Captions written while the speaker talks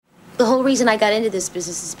the whole reason I got into this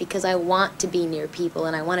business is because I want to be near people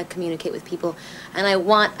and I want to communicate with people, and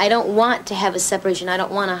I don't want to have a separation. I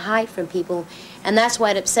don't want to hide from people, and that's why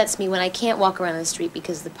it upsets me when I can't walk around the street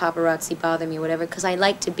because the paparazzi bother me or whatever, because I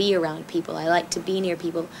like to be around people. I like to be near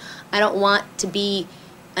people. I don't want to be,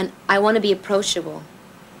 I want to be approachable.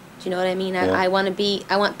 Do you know what I mean? Yeah. I want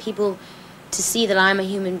people to see that I'm a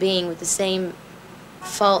human being with the same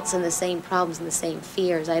faults and the same problems and the same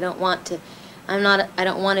fears. I don't want to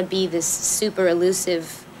be this super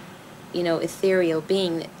elusive, ethereal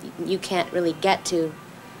being that you can't really get to.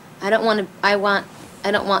 I don't want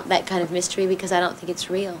that kind of mystery because I don't think it's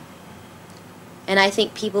real. And I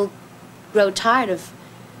think people grow tired of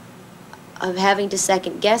having to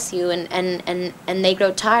second guess you, and they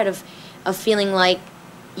grow tired of feeling like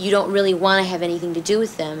you don't really want to have anything to do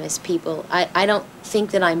with them as people. I don't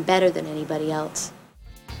think that I'm better than anybody else.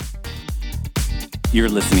 You're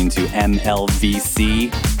listening to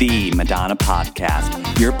MLVC, the Madonna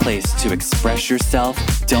Podcast, your place to express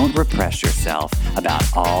yourself, don't repress yourself, about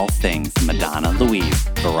all things Madonna Louise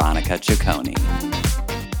Veronica Ciccone.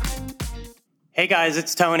 Hey guys,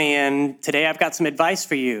 it's Tony, and today I've got some advice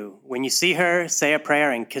for you. When you see her, say a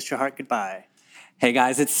prayer and kiss your heart goodbye. Hey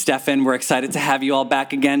guys, it's Stefan. We're excited to have you all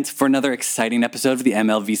back again for another exciting episode of the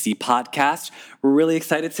MLVC podcast. We're really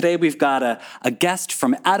excited today. We've got a guest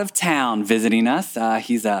from out of town visiting us.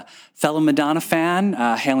 He's a fellow Madonna fan,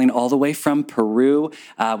 hailing all the way from Peru.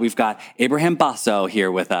 We've got Abraham Basso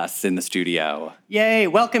here with us in the studio. Yay,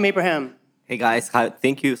 welcome Abraham. Hey guys,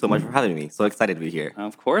 thank you so much for having me. So excited to be here.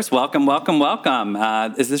 Of course. Welcome, welcome, welcome.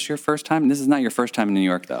 Is this your first time? This is not your first time in New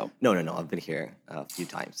York, though. No. I've been here a few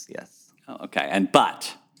times, yes. Oh, okay.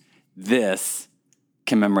 But this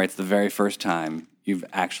commemorates the very first time you've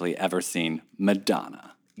actually ever seen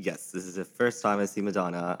Madonna. Yes, this is the first time I see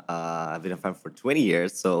Madonna. I've been a fan for 20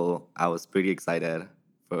 years, so I was pretty excited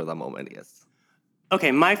for that moment, yes.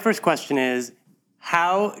 Okay, my first question is,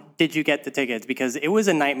 how did you get the tickets? Because it was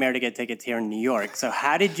a nightmare to get tickets here in New York. So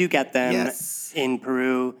how did you get them in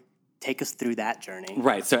Peru? Take us through that journey.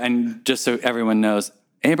 Right. So, and just so everyone knows,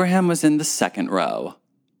 Abraham was in the second row.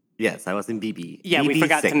 Yes, I was in BB. Yeah, BB6. we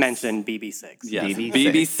forgot to mention BB6. Yes, BB6.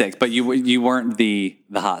 BB6, but you weren't the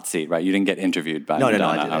hot seat, right? You didn't get interviewed by Madonna. No,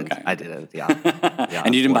 I didn't. Okay. I didn't, yeah.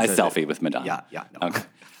 And you didn't buy a selfie with Madonna. Yeah, no. Okay.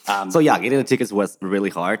 Getting the tickets was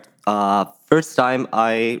really hard. First time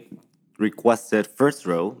I requested first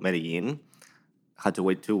row, Medellin. Had to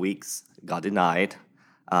wait 2 weeks, got denied.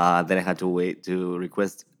 Then I had to wait to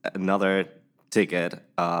request another ticket.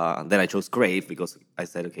 Then I chose Crave because I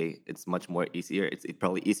said, okay, it's much more easier. It's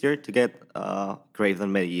probably easier to get Crave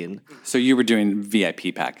than Medellin. So you were doing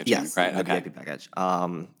VIP packaging, Yes, right? the VIP package.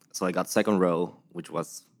 So I got second row, which I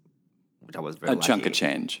was very lucky. Chunk of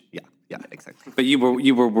change. Yeah, exactly. But you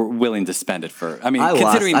were willing to spend it for.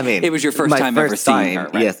 Considering I mean, it was your first my time first ever seeing time,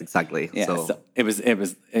 her, right? Yes, exactly. Yeah, so it was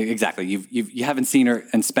exactly. You haven't seen her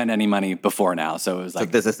and spent any money before now, so it was like,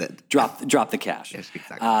 so this is it. Drop the cash. Yes,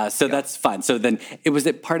 exactly. That's fine. So then was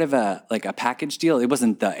it part of a package deal? It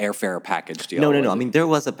wasn't the airfare package deal. No. I mean, there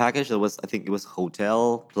was a package that was, I think it was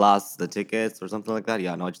hotel plus the tickets or something like that.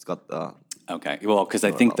 Yeah, no, I just got the. Okay, well, because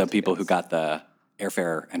I think the people who got the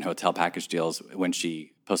airfare and hotel package deals when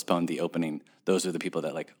she postponed the opening, those are the people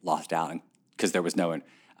that lost out because there was no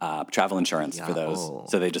travel insurance for those,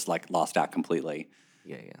 so they just lost out completely.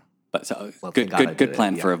 Yeah. But so Well, good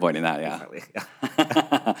plan for avoiding that. Yeah. Exactly.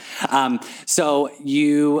 So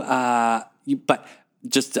but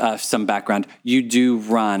just some background. You do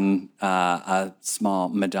run a small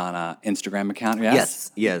Madonna Instagram account,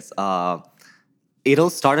 yes? Yes. It all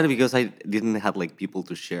started because I didn't have people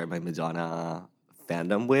to share my Madonna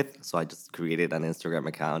fandom with, so I just created an Instagram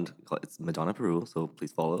account. It's Madonna Peru, so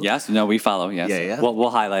please follow. Yes, no, we follow. Yes, Yeah.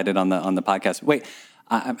 We'll highlight it on the podcast. Wait,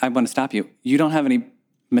 I want to stop you. You don't have any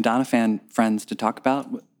Madonna fan friends to talk about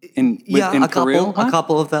in Peru? A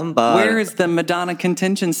couple of them. But where is the Madonna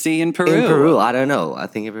contingency in Peru? In Peru, I don't know. I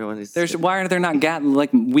think everyone is. Why are there not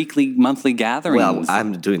weekly, monthly gatherings? Well,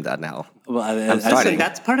 I'm doing that now. Well, I'm starting.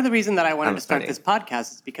 That's part of the reason that I wanted to start this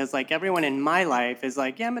podcast is because everyone in my life is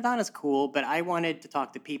Madonna's cool, but I wanted to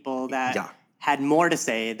talk to people that had more to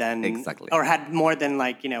say than or had more than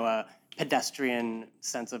a pedestrian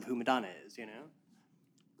sense of who Madonna is,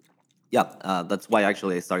 Yeah, that's why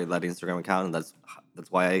actually I started that Instagram account, and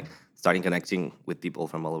that's why I started connecting with people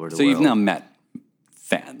from all over the world. So you've now met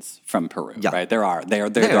fans from Peru, right? There are. They were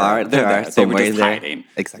just hiding.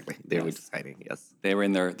 Exactly. They were just hiding, yes. They were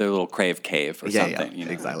in their little Crave cave or something. Yeah,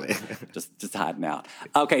 exactly. just hiding out.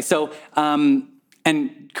 Okay, so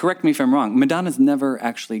And correct me if I'm wrong, Madonna's never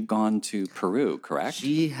actually gone to Peru, correct?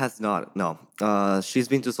 She has not, no. She's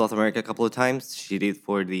been to South America a couple of times. She did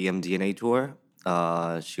for the MDNA tour.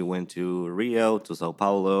 She went to Rio, to Sao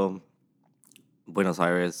Paulo, Buenos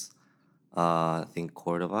Aires, I think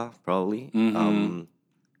Cordoba, probably,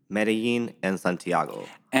 Medellin, and Santiago.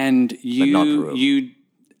 And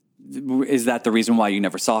is that the reason why you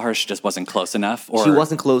never saw her? She just wasn't close enough, or she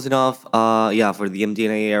wasn't close enough. Yeah, for the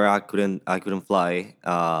MDNA era, I couldn't fly.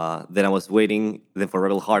 Then I was waiting. Then for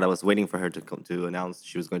Rebel Heart, I was waiting for her to come to announce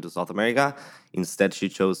she was going to South America. Instead, she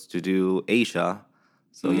chose to do Asia.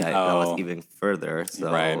 So that was even further.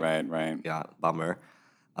 So right. Yeah, bummer.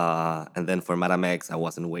 And then for Madame X, I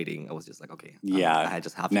wasn't waiting. I was just like, okay, I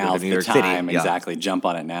just have to go to New York City. Exactly. Jump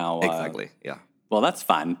on it now. Exactly. Yeah. Well, that's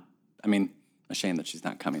fun. I mean, a shame that she's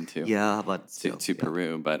not coming to. Yeah, but still, to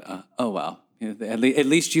Peru. But oh well. At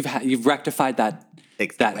least you've rectified that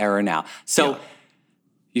error now. So.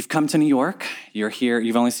 You've come to New York. You're here.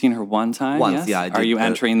 You've only seen her one time. Once, yes? Yeah. I did, Are you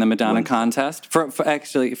entering the Madonna contest?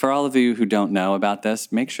 For all of you who don't know about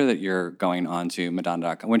this, make sure that you're going on to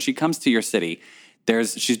Madonna.com. When she comes to your city,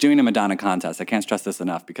 she's doing a Madonna contest. I can't stress this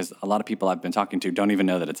enough because a lot of people I've been talking to don't even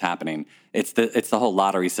know that it's happening. It's the whole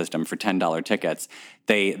lottery system for $10 tickets.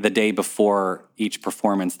 The day before each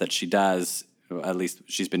performance that she does, at least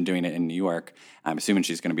she's been doing it in New York. I'm assuming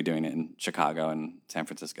she's going to be doing it in Chicago and San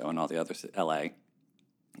Francisco and all the other LA.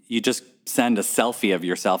 You just send a selfie of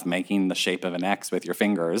yourself making the shape of an X with your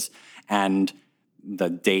fingers and the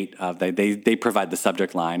date of they provide the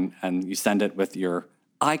subject line, and you send it with your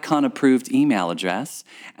icon-approved email address,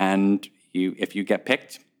 and if you get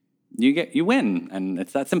picked, you win, and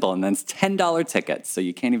it's that simple. And then it's $10 tickets, so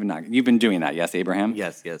you can't even knock. You've been doing that, yes, Abraham?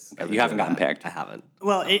 Yes. You haven't gotten picked. I haven't.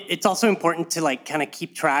 Well, it's also important to kind of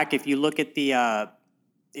keep track. If you look at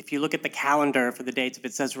the calendar for the dates, if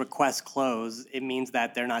it says request close, it means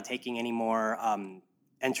that they're not taking any more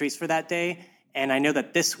entries for that day. And I know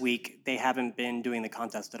that this week they haven't been doing the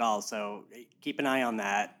contest at all. So keep an eye on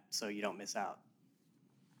that so you don't miss out.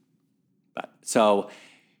 So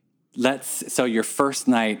your first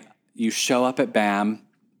night, you show up at BAM.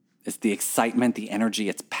 It's the excitement, the energy,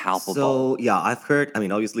 it's palpable. So, yeah, I've heard,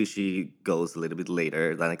 obviously she goes a little bit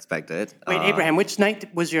later than expected. Wait, Abraham, which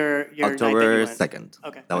night was your October night 2nd.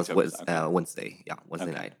 Okay. That was Wednesday. Yeah,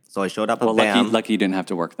 Wednesday night. So I showed up at BAM. Lucky you didn't have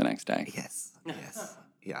to work the next day. Yes.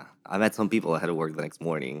 Yeah. I met some people that had to work the next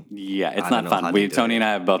morning. Yeah, it's not fun. Tony and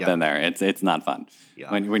I have both been there. It's not fun.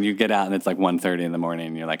 Yeah. When you get out and it's like 1:30 in the morning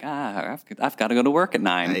and you're like, I've got to go to work at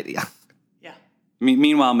 9. Yeah.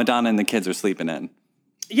 Meanwhile, Madonna and the kids are sleeping in.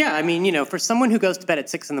 Yeah, for someone who goes to bed at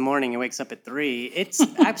 6 in the morning and wakes up at 3, it's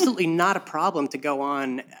absolutely not a problem to go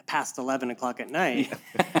on past 11 o'clock at night.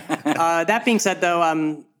 That being said, though,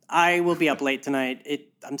 I will be up late tonight.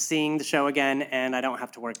 I'm seeing the show again, and I don't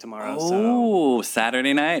have to work tomorrow. Oh,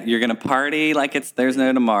 Saturday night? You're going to party like there's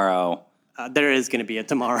no tomorrow. There is going to be a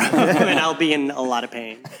tomorrow, and I'll be in a lot of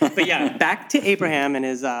pain. But yeah, back to Abraham and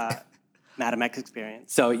his Madame X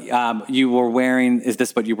experience. So you were wearing, is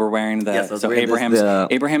this what you were wearing? Yes,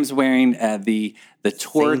 Abraham's wearing the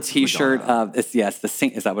tour Saint T-shirt Madonna. the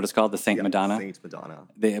Saint, is that what it's called? The Saint Madonna? Saint Madonna.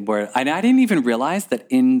 I didn't even realize that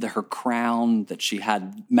in her crown that she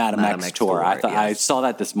had Madame X tour. I saw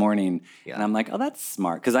that this morning, and I'm like, oh, that's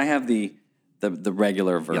smart, because I have the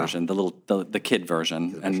regular version, the kid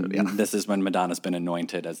version, this is when Madonna's been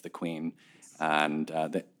anointed as the queen. And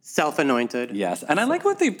self-anointed. Yes, and I like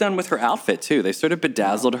what they've done with her outfit too. They sort of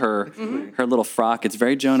bedazzled her little frock. It's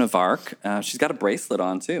very Joan of Arc. She's got a bracelet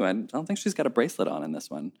on too. I don't think she's got a bracelet on in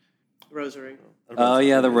this one. Rosary. Oh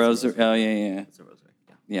yeah, the rosary. Oh yeah. It's a rosary.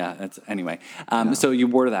 Yeah. That's anyway. So you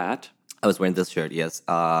wore that. I was wearing this shirt. Yes.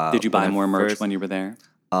 Did you buy more merch when you were there?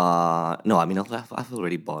 No. I've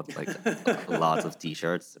already bought like lots of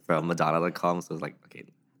T-shirts from Madonna.com. So it's like, okay.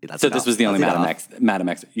 So this was the only Madame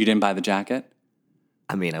X. You didn't buy the jacket?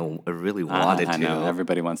 I really wanted to. I know.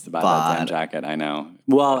 Everybody wants to buy that damn jacket. I know.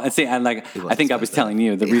 Well, see, I think I was telling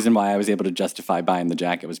you, the reason why I was able to justify buying the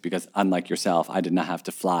jacket was because, unlike yourself, I did not have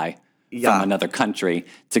to fly from another country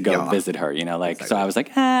to go visit her. Exactly. So I was like,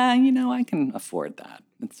 I can afford that.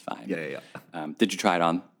 It's fine. Yeah. Did you try it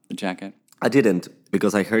on, the jacket? I didn't,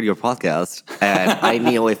 because I heard your podcast, and I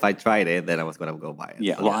knew if I tried it, then I was going to go buy it.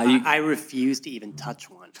 Yeah, so. well, I refuse to even touch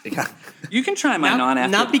one. You can try mine on after.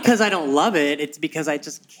 Not because I don't love it, it's because I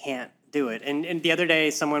just can't do it. And the other day,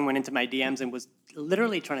 someone went into my DMs and was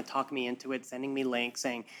literally trying to talk me into it, sending me links,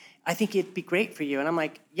 saying, I think it'd be great for you. And I'm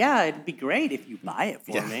like, yeah, it'd be great if you buy it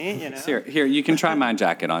for me. Here, you can try my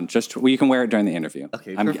jacket on. You can wear it during the interview.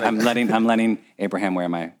 Okay, I'm letting Abraham wear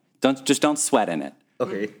my. Don't sweat in it.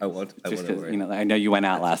 Okay, I won't. I know you went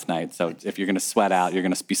out last night, so if you're going to sweat out, you're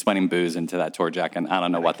going to be sweating booze into that tour jacket. I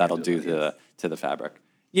don't know what that'll do to the fabric.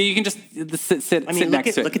 Yeah, you can just sit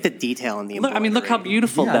next to it. Look at the detail in the embroidery. Look how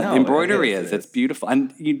beautiful that embroidery is. It's beautiful.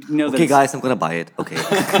 And okay, guys, I'm going to buy it. Okay.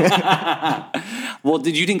 Well,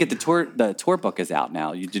 you didn't get the tour book is out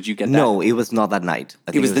now. Did you get that? No, it was not that night.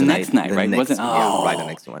 It was the next night, right? Wasn't right, the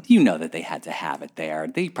next one. You know that they had to have it there.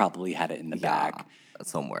 They probably had it in the back.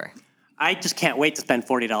 Somewhere. I just can't wait to spend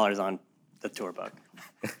 $40 on the tour book.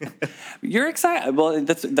 You're excited. Well,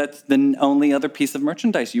 that's the only other piece of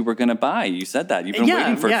merchandise you were going to buy. You said that. You've been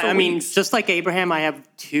waiting for weeks. I mean, just like Abraham, I have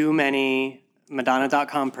too many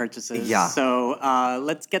Madonna.com purchases. Yeah. So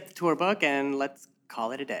let's get the tour book and let's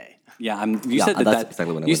call it a day. Yeah, you said that's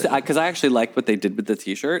exactly what I said. Because I actually like what they did with the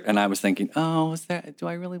T-shirt, and I was thinking, do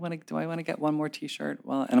I really want to get one more T-shirt?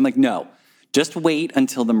 Well, and I'm like, no. Just wait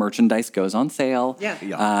until the merchandise goes on sale. Yeah.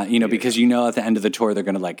 Because at the end of the tour they're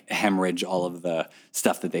going to like hemorrhage all of the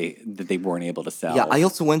stuff that they weren't able to sell. Yeah, I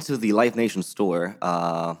also went to the Live Nation store.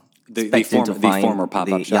 The former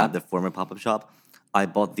pop-up shop. Yeah, the former pop-up shop. I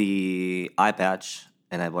bought the eye patch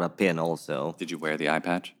and I bought a pin also. Did you wear the eye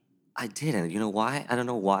patch? I didn't. You know why? I don't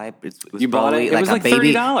know why. It was you bought it? It was like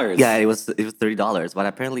 $30. Yeah, it was $30. But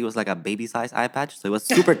apparently it was like a baby size eye patch, so it was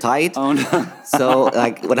super tight. Oh no! So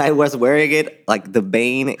like when I was wearing it, like the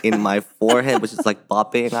vein in my forehead was just like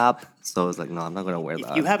popping up. So I was like, no, I'm not gonna wear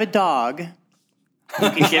that. If you have a dog, you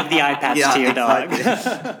can give the eye patch to your dog.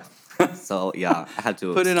 So yeah, I had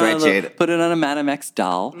to stretch it. Put it on a Madame X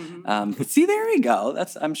doll. Mm-hmm. See, there you go.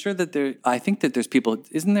 I'm sure that there. I think that there's people.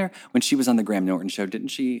 Isn't there? When she was on the Graham Norton show, didn't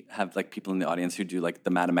she have like people in the audience who do like the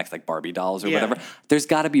Madame X like Barbie dolls or whatever? There's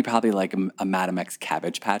got to be probably like a Madame X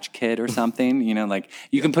Cabbage Patch Kid or something. Like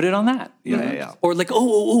you can put it on that. Yeah. Or like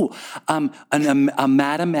a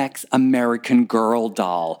Madame X American Girl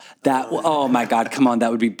doll. That oh my God, come on, that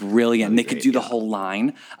would be brilliant. And they could do the whole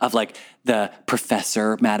line of like the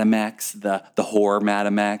Professor Madame X, the whore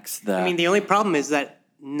Madame X. The only problem is that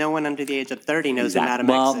no one under the age of 30 knows who Madame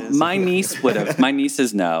X is. Well, my niece would have. My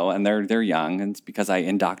nieces know, and they're young, and it's because I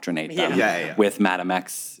indoctrinate them with Madame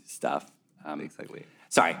X stuff. Exactly.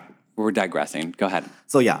 Sorry, we're digressing. Go ahead.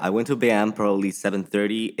 So yeah, I went to BAM probably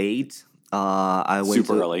 7:38. I went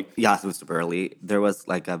super early. Yeah, it was super early. There was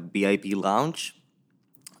like a VIP lounge,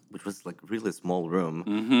 which was like a really small room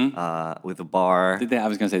with a bar. I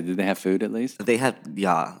was going to say, did they have food at least? They had,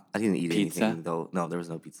 I didn't eat anything though. No, there was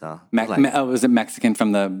no pizza. Was it Mexican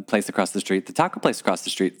from the place across the street? The taco place across the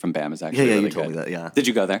street from BAM is actually really you told me that, yeah. Did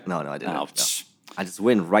you go there? No, I didn't. Oh, no. I just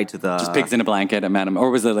went right to the... Just pigs in a blanket at Madame...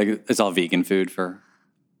 Or was it like, it's all vegan food for...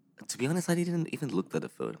 To be honest, I didn't even look at the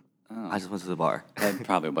food. I just went to the bar. That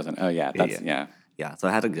probably wasn't... Oh, yeah, that's... Yeah, so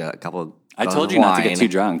I had a couple. I told you not to get too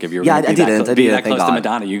drunk if you were I didn't. that close to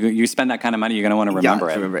Madonna. You spend that kind of money, you're going to want to remember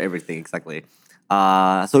it. Remember everything exactly.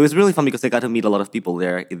 So it was really fun because I got to meet a lot of people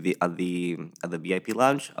there at the VIP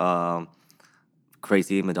lounge.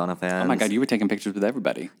 Crazy Madonna fans. Oh my God, you were taking pictures with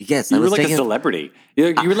everybody. Yes, you were like a celebrity.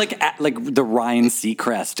 You were like the Ryan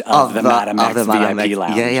Seacrest of the Madame X VIP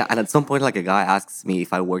lounge. Yeah. And at some point, like a guy asks me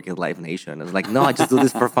if I work at Live Nation. I was like, no, I just do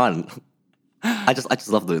this for fun. I just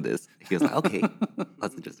love doing this. He was like, okay,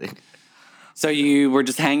 that's interesting. So you were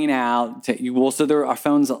just hanging out. So there are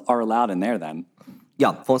phones are allowed in there then?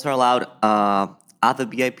 Yeah, phones are allowed at the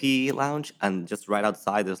VIP lounge, and just right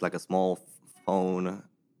outside there's like a small phone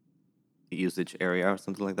usage area or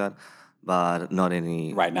something like that, but not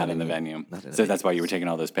any. Right, not in the venue. So that's why you were taking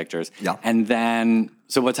all those pictures. Yeah. And then,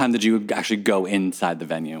 so what time did you actually go inside the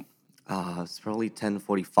venue? It's probably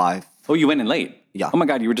 10:45. Oh, you went in late? Yeah. Oh my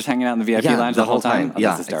God, you were just hanging out in the VIP lounge the whole time? Oh, yeah,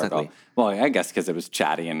 that's hysterical. exactly. Well, I guess because it was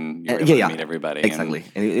chatty and you were able to meet everybody. Exactly.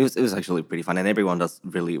 And it was actually pretty fun, and everyone was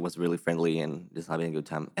really friendly and just having a good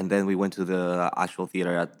time. And then we went to the actual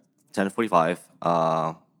theater at 10:45,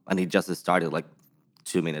 and it just started like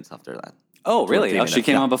 2 minutes after that. Oh, really? Oh, she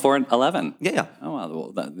came on before 11? Yeah. Oh, wow.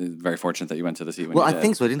 Well, very fortunate that you went to the seat when you did. I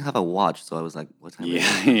think so. I didn't have a watch, so I was like, what time is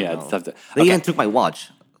it? Yeah, it's tough to... They even took my watch.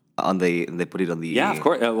 They put it on the... Yeah, of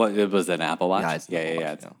course. It was an Apple Watch? Yeah, it's an Apple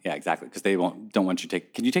Watch, yeah, exactly. Because they don't want you to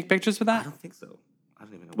take... Can you take pictures with that? I don't think so. I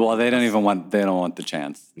don't even know. Well, they don't want the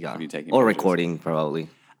chance of you taking or pictures. Recording, probably.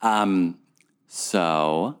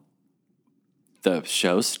 So the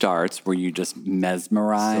show starts. Were you just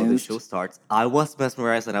mesmerized? So the show starts. I was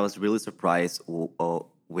mesmerized, and I was really surprised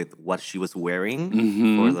with what she was wearing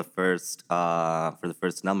for the first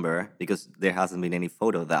number, because there hasn't been any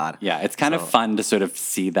photo of that. Yeah, it's kind of fun to sort of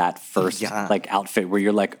see that first like outfit where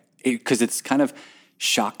you're like, because it's kind of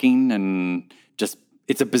shocking and just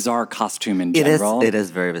it's a bizarre costume in general. It is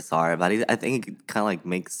very bizarre, but I think it kind of like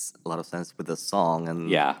makes a lot of sense with the song and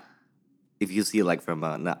if you see it like from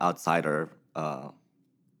an outsider,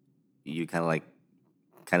 you kind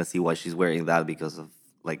of see why she's wearing that because of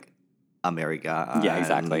like America. Yeah,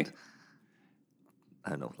 exactly. I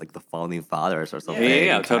don't know, like the founding fathers or something.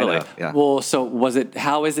 Yeah, totally. Yeah. Well, so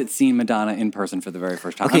how is it seeing Madonna in person for the very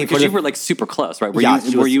first time? Okay, because you were like super close, right?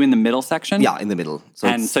 Were you in the middle section? Yeah, in the middle.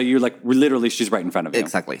 So you're like literally, she's right in front of you.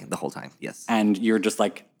 Exactly, the whole time. Yes. And you're just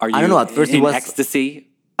like, are you? I don't know. At first, in ecstasy?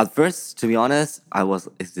 At first, to be honest, I was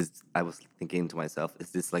thinking to myself, is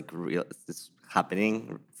this like real? Is this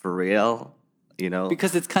happening for real? You know,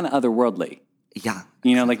 because it's kind of otherworldly. Yeah.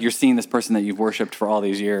 You know, like you're seeing this person that you've worshipped for all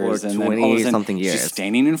these years, for and then all of a sudden something years, she's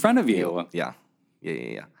standing in front of you. Yeah.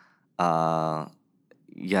 I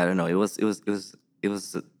don't know.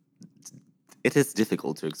 It is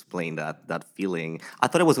difficult to explain that feeling. I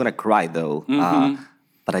thought I was gonna cry though,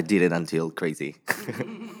 but I didn't until crazy.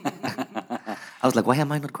 I was like, why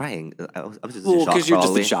am I not crying? I was just in shock. Because you're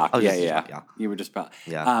just in shock. shock. Yeah. You were just probably.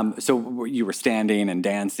 Yeah. So you were standing and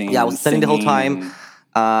dancing. Yeah, I was standing the whole time.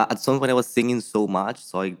 At some point, I was singing so much,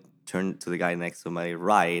 so I turned to the guy next to my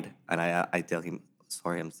right, and I tell him,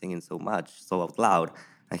 "Sorry, I'm singing so much, so out loud."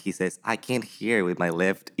 And he says, "I can't hear with my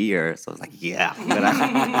left ear." So I was like, "Yeah,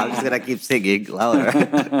 I'm just gonna keep singing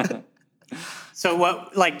louder." So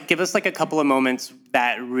what, like, give us like a couple of moments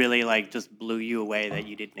that really like just blew you away that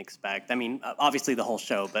you didn't expect. I mean, obviously the whole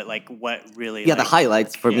show, but like what really? Yeah, the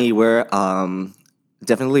highlights for me were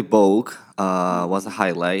definitely Vogue was a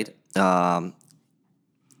highlight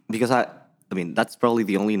because I mean that's probably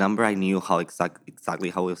the only number I knew how exactly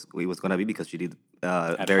how it was gonna be because she did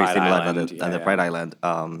very Pride similar Island, than the Pride Island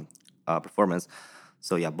performance.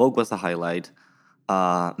 So yeah, Vogue was a highlight.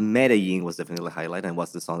 Medellin was definitely a highlight and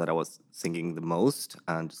was the song that I was singing the most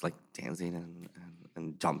and just like dancing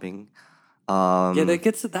and jumping.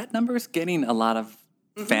 That number is getting a lot of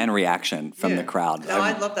fan reaction from the crowd. No,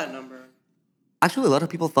 I love that number. Actually, a lot of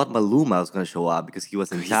people thought Maluma was going to show up because he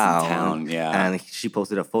was in town. Yeah. And she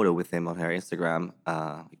posted a photo with him on her Instagram,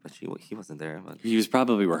 but he wasn't there. But he was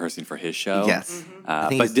probably rehearsing for his show. Yes.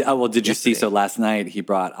 Did you see? So last night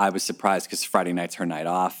I was surprised because Friday night's her night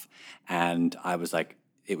off, and I was like,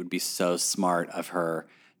 it would be so smart of her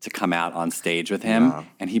to come out on stage with him,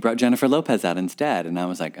 and he brought Jennifer Lopez out instead, and I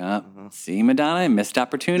was like, see, Madonna, missed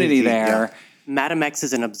opportunity there. Yeah. Madam X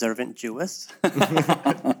is an observant Jewess.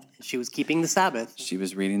 She was keeping the Sabbath. She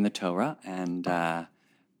was reading the Torah, and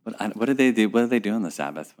what did they do? What do they do on the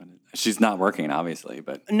Sabbath? She's not working, obviously,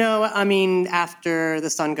 but no. I mean, after the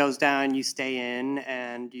sun goes down, you stay in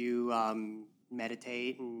and you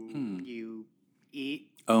meditate and you eat.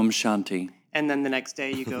 Om Shanti. And then the next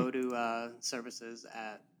day, you go to services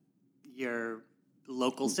at your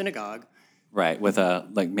local synagogue. Right, with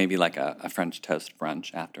maybe a French toast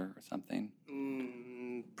brunch after or something.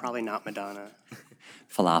 Probably not Madonna.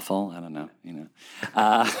 Falafel, I don't know.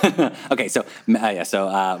 Okay, so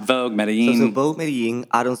Vogue Medellin. So Vogue Medellin.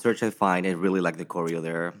 I don't search and find. I really like the choreo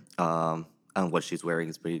there, and what she's wearing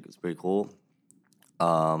is pretty cool.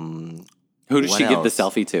 Who did she give the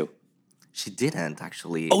selfie to? She didn't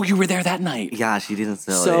actually. Oh, you were there that night. Yeah, she didn't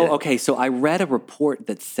sell it. So I read a report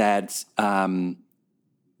that said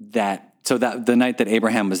that the night that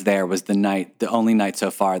Abraham was there was the only night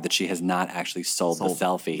so far that she has not actually sold the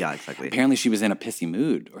selfie. Yeah, exactly. Apparently she was in a pissy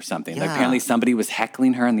mood or something. Yeah. Like, apparently somebody was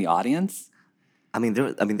heckling her in the audience. There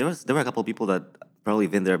were a couple of people that probably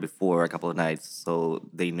been there before a couple of nights, so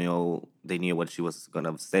they knew what she was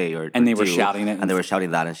gonna say and they were shouting it, and they were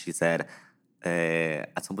shouting that, and she said.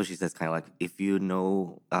 At some point, she says kind of like, if you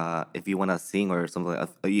want to sing or something,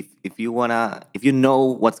 if you know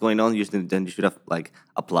what's going on, you should have like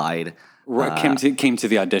applied. Came to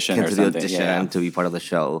the audition or something. To be part of the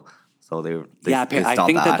show. So they I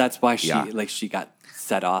think that's why she got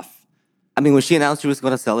set off. I mean, when she announced she was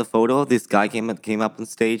going to sell a photo, this guy came up on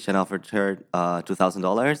stage and offered her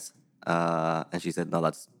 $2,000, and she said, no,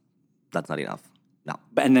 that's not enough. No.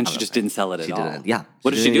 And then she just didn't sell it at all. She didn't. Yeah.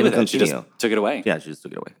 What did she do with it? She just took it away. Yeah, she just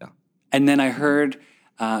took it away. Yeah. And then I heard.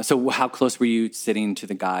 So how close were you sitting to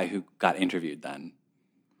the guy who got interviewed then?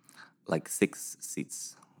 Like 6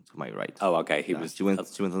 seats to my right. Oh, okay. She went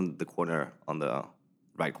on the corner, on the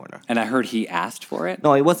right corner. And I heard he asked for it.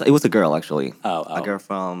 No, it was a girl actually. Oh. A girl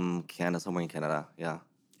from Canada, somewhere in Canada. Yeah.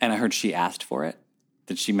 And I heard she asked for it.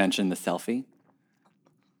 Did she mention the selfie?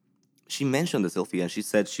 She mentioned the selfie and she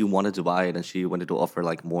said she wanted to buy it and she wanted to offer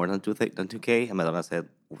like more than $2K. And Madonna said,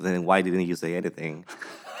 then why didn't you say anything?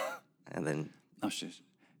 And then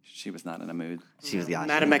she was not in a mood. She was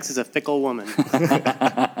Madam X is a fickle woman.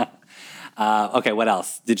 Okay, what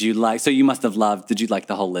else did you like? So you must have loved. Did you like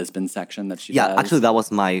the whole Lisbon section that she does? Yeah, actually, that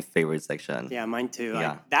was my favorite section. Yeah, mine too.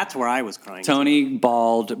 Yeah. That's where I was crying. Tony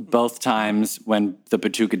bawled both times when the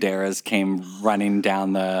Batucaderas came running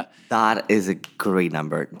down the. That is a great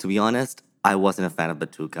number. To be honest, I wasn't a fan of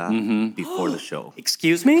Batuka before the show.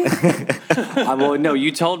 Excuse me? Well, no,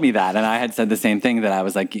 you told me that, and I had said the same thing. That I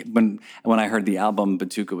was like, when I heard the album,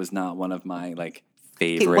 Batuka was not one of my like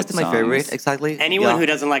favorite. Okay, what's my songs. favorite exactly? Anyone who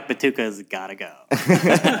doesn't like Batuka's gotta go.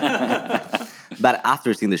 But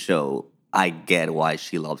after seeing the show, I get why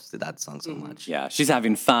she loves that song so much. Yeah, she's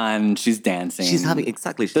having fun. She's dancing. She's having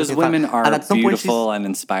exactly. She's Those having women fun. are beautiful and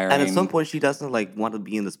inspiring. And at some point, she doesn't like want to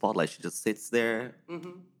be in the spotlight. She just sits there.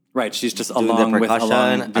 Right, she's just doing along the with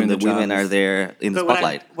percussion, and the women drums. are there in the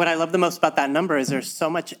spotlight. What I love the most about that number is there's so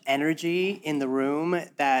much energy in the room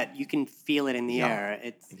that you can feel it in the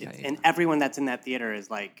air. And everyone that's in that theater is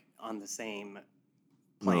like on the same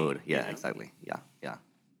plane. Mood. Yeah, exactly. Yeah.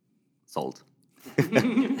 Sold.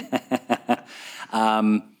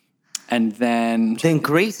 And then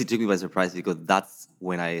Crazy took me by surprise because that's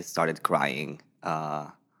when I started crying,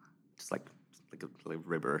 just like a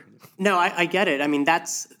river. No, I get it. I mean,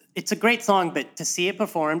 it's a great song, but to see it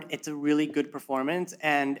performed, it's a really good performance,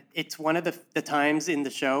 and it's one of the times in the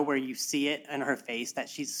show where you see it in her face that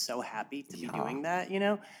she's so happy to be doing that. You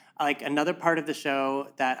know, like another part of the show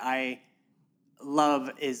that I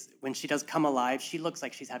love is when she does Come Alive, she looks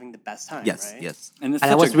like she's having the best time. Yes, right? yes. And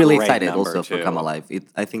I was really excited also for Come Alive.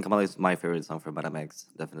 I think Come Alive is my favorite song for Madame X,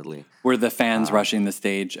 definitely. Were the fans rushing the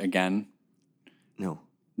stage again? No.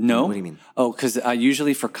 No? What do you mean? Oh, because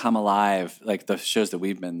usually for Come Alive, like the shows that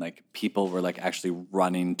we've been, like people were like actually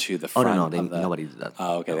running to the front. Oh, no, nobody did that.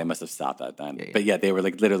 Oh, okay, they must have stopped that then. Yeah. But yeah, they were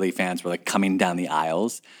like literally fans were like coming down the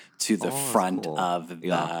aisles to the front of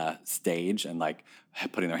the stage and like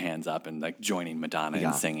putting their hands up and like joining Madonna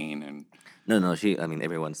and singing and. No,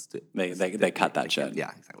 everyone's. They cut that shit.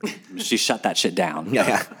 Yeah, exactly. She shut that shit down.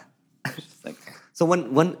 Yeah. Like, So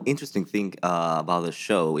one interesting thing about the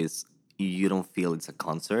show is you don't feel it's a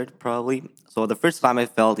concert, probably. So the first time I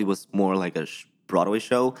felt it was more like a Broadway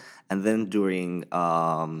show, and then during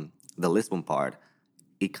the Lisbon part,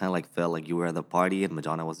 it kind of like felt like you were at the party and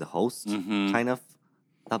Madonna was the host, kind of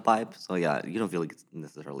that vibe. So yeah, you don't feel like it's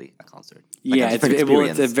necessarily a concert. Like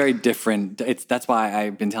it's a very different. That's why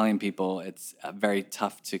I've been telling people it's very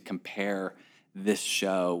tough to compare this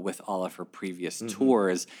show with all of her previous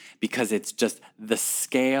tours because it's just the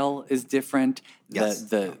scale is different. Yes.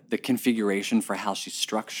 The configuration for how she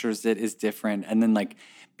structures it is different, and then like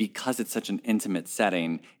because it's such an intimate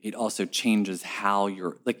setting, it also changes how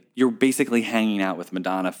you're basically hanging out with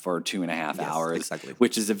Madonna for 2.5 hours, exactly.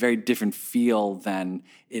 which is a very different feel than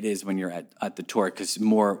it is when you're at the tour. Because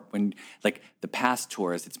more when like the past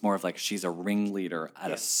tours, it's more of like she's a ringleader at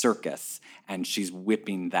a circus and she's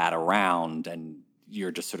whipping that around and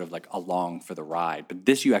you're just sort of like along for the ride. But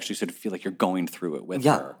this, you actually sort of feel like you're going through it with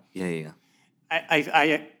her. Yeah.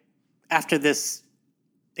 I after this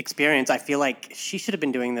experience, I feel like she should have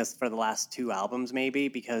been doing this for the last 2 albums maybe,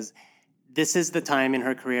 because this is the time in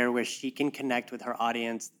her career where she can connect with her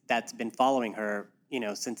audience that's been following her,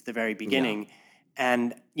 since the very beginning.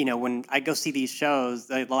 And, when I go see these shows,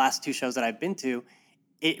 the last 2 shows that I've been to,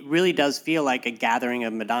 it really does feel like a gathering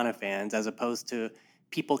of Madonna fans as opposed to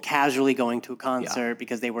people casually going to a concert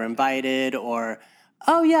because they were invited or,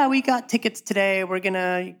 oh yeah, we got tickets today, we're going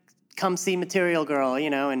to come see Material Girl,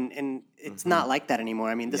 and it's not like that anymore.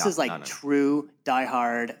 I mean, this is like true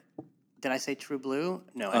diehard. Did I say True Blue?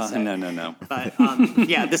 No, I said no. But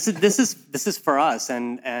this is for us,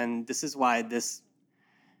 and this is why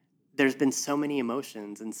there's been so many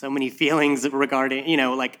emotions and so many feelings regarding,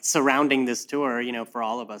 like surrounding this tour, for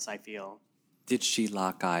all of us, I feel. Did she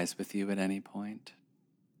lock eyes with you at any point?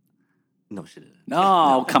 No, she didn't.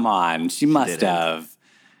 No, come on. She must have.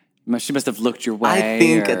 She must have looked your way. I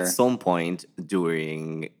think at some point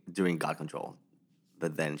during God Control,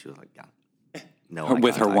 but then she was like, no.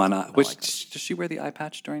 With her one eye. Does she wear the eye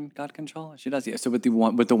patch during God Control? She does, yeah. So with the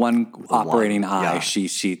one operating eye,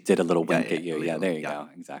 she did a little wink at you. Yeah, there you go.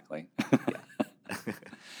 Exactly.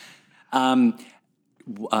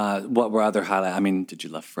 What were other highlights? I mean, did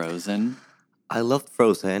you love Frozen? I loved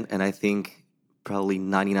Frozen, and I think probably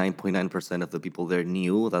 99.9% of the people there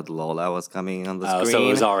knew that Lola was coming on the screen. So it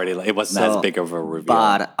was already, it wasn't as big of a reveal.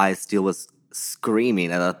 But I still was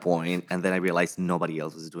screaming at that point, and then I realized nobody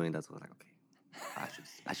else was doing that. So I was like, okay,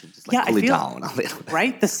 I should just cool it down a little bit.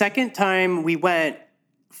 Right? The second time we went,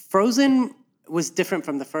 Frozen was different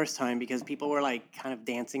from the first time because people were like kind of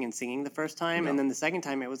dancing and singing the first time, and then the second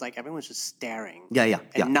time it was like everyone was just staring. Yeah.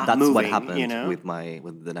 And not That's moving, what happened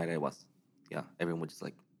with the night I was. Yeah, everyone was just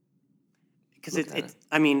like. Because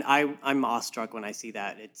I mean, I'm awestruck when I see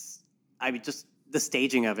that. Just the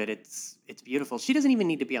staging of it. It's beautiful. She doesn't even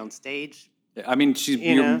need to be on stage. I mean,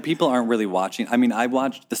 people aren't really watching. I mean, I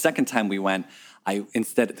watched the second time we went. So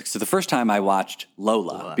the first time I watched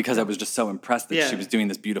Lola because I was just so impressed that she was doing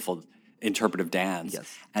this beautiful interpretive dance.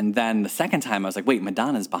 Yes. And then the second time I was like, wait,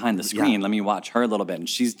 Madonna's behind the screen. Let me watch her a little bit. And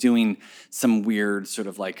she's doing some weird sort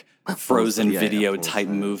of like frozen video type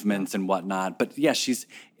movements and whatnot. But yeah,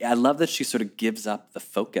 I love that she sort of gives up the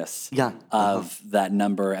focus of that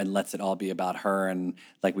number and lets it all be about her. And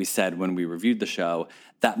like we said when we reviewed the show,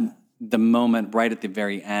 that the moment right at the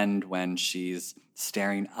very end when she's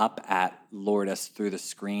staring up at Lourdes through the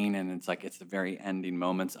screen, and it's the very ending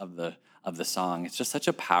moments of the song. It's just such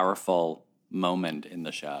a powerful moment in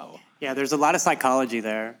the show. Yeah, there's a lot of psychology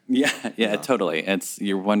there. Yeah, totally.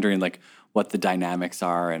 You're wondering like what the dynamics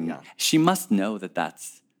are, and she must know that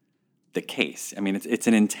that's the case. I mean, it's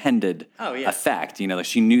an intended effect. You know, like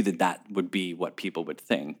she knew that would be what people would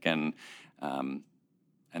think, and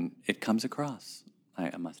it comes across.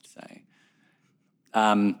 I must say.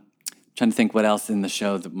 Trying to think what else in the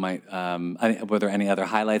show that might. Were there any other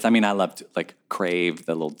highlights? I mean, I loved like Crave,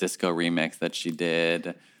 the little disco remix that she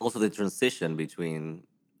did. Also, the transition between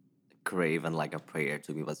Crave and Like a Prayer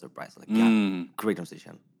to me was a surprise. Like, great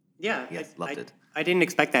transition. Yeah, yes, loved it. I didn't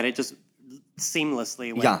expect that. It just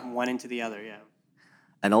seamlessly went one into the other. Yeah.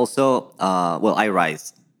 And also, I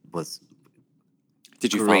Rise was.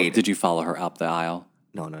 Did you follow her up the aisle?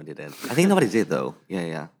 No, I didn't. I think nobody did though.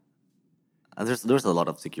 Yeah. There's a lot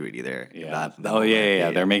of security there. Yeah.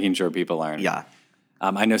 They're making sure people aren't. Yeah.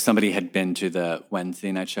 I know somebody had been to the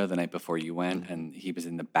Wednesday night show the night before you went, and he was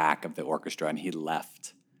in the back of the orchestra, and he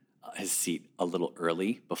left his seat a little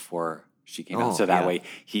early before she came out, so that way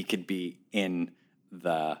he could be in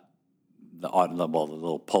the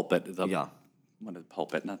little pulpit. What is the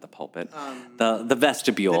pulpit? Not the pulpit. The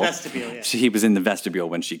vestibule. The vestibule, yeah. He was in the vestibule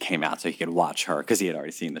when she came out, so he could watch her because he had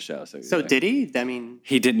already seen the show. So did he? I mean,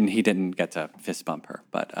 he didn't get to fist bump her,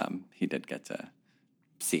 but he did get to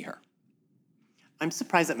see her. I'm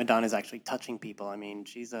surprised that Madonna's actually touching people. I mean,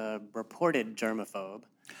 she's a reported germaphobe.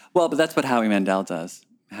 Well, but that's what Howie Mandel does.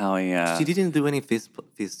 She didn't do any fist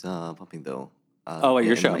pumping though. At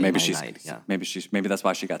your show, maybe that's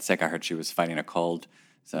why she got sick. I heard she was fighting a cold.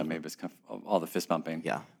 So maybe it's all the fist bumping.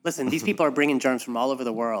 Yeah. Listen, these people are bringing germs from all over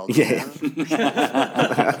the world. Yeah.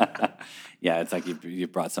 Yeah, it's like you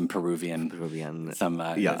brought some Peruvian, some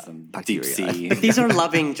deep sea. But these are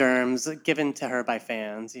loving germs given to her by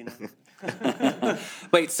fans, you know.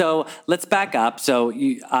 Wait, so let's back up. So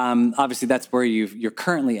you, obviously that's where you're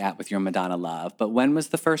currently at with your Madonna love. But when was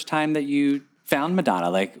the first time that you found Madonna?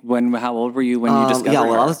 Like, how old were you when you discovered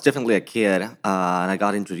her? I was definitely a kid, and I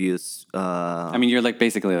got introduced. I mean, you're like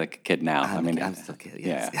basically like a kid now. I'm still a kid,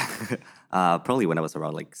 yes. Yeah. Probably when I was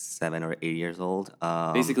around like 7 or 8 years old.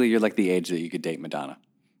 Basically, you're like the age that you could date Madonna.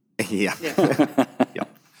 Yeah.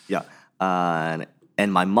 Yeah.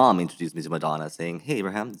 And my mom introduced me to Madonna, saying, "Hey,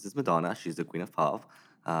 Abraham, this is Madonna. She's the queen of pop."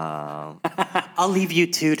 I'll leave you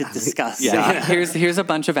two to discuss. Yeah. Here's a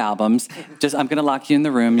bunch of albums. I'm gonna lock you in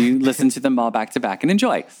the room. You listen to them all back to back and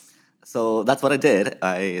enjoy. So that's what I did.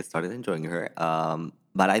 I started enjoying her.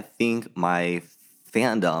 But I think my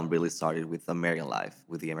fandom really started with the American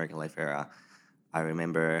Life era. I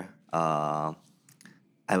remember I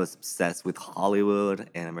was obsessed with Hollywood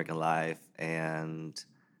and American Life, and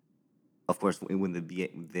of course when the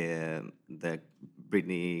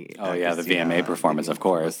Britney. The VMA performance, of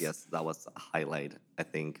course. Yes, that was a highlight, I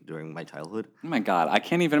think, during my childhood. Oh my God, I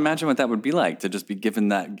can't even imagine what that would be like to just be given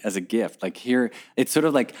that as a gift. Like here, it's sort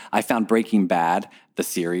of like I found Breaking Bad, the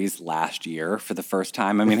series, last year for the first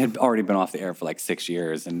time. I mean, it had already been off the air for like 6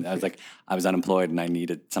 years, and I was unemployed and I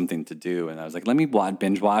needed something to do, and I was like, let me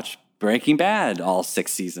binge watch Breaking Bad, all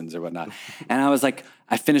 6 seasons or whatnot. And I was like,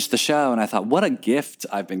 I finished the show and I thought, what a gift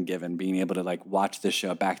I've been given, being able to like watch this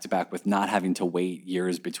show back to back with not having to wait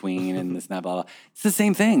years between and this and that, blah, blah. It's the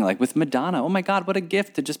same thing, like with Madonna. Oh my God, what a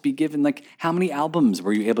gift to just be given. Like, how many albums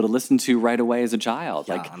were you able to listen to right away as a child?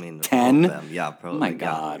 Yeah, like, I mean, 10? Them. Yeah, probably. Oh my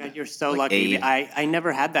God. God, you're so lucky. I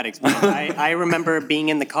never had that experience. I remember being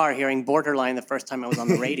in the car hearing Borderline the first time I was on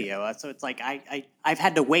the radio. So it's like I've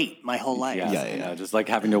had to wait my whole life. Yeah. Just like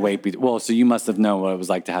having to wait. So you must have known what it was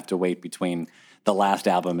like to have to wait between the last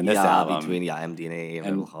album and this album. Between MDNA,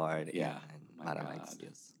 Rebel Heart, and Madam X.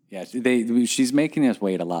 Yes. Yeah, she's making us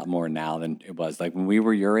wait a lot more now than it was. Like when we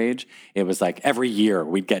were your age, it was like every year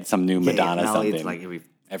we'd get some new Madonna something. It's like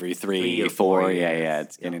every 3 or 4. Yeah,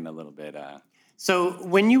 it's getting a little bit. So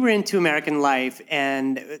when you were into American Life,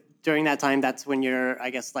 and during that time, that's when you're, I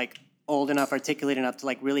guess, like old enough, articulate enough to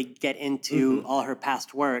like really get into all her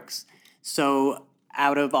past works. So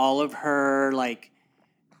out of all of her like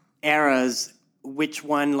eras, which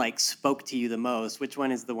one like spoke to you the most? Which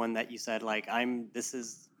one is the one that you said like, this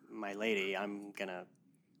is my lady, I'm gonna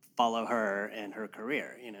follow her and her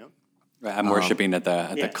career, you know? Right, I'm worshiping at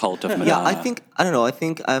the cult of Madonna. Yeah, I don't know. I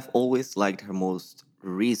think I've always liked her most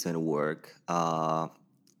recent work.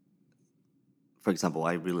 For example,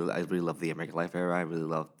 I really love the American Life era. I really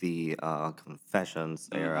love the Confessions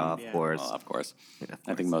era, of course. Well, of course. Yeah,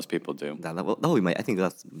 I think most people do. I think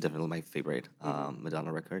that's definitely my favorite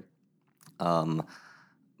Madonna record.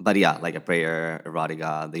 But yeah, like A Prayer,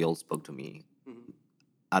 Erotica, they all spoke to me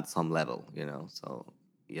at some level, you know. So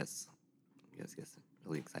yes,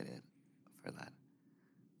 really excited for that.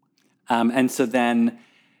 And so then,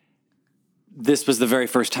 this was the very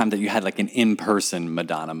first time that you had like an in-person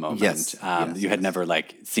Madonna moment. Yes. You had never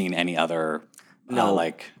like seen any other.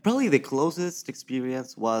 No, probably the closest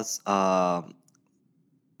experience was a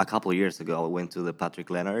couple of years ago. I went to the Patrick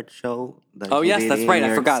Leonard show. Oh yes, that's right.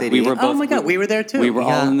 I forgot. City. We were both. Oh my God, we were there too. We were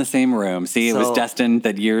all in the same room. See, it was destined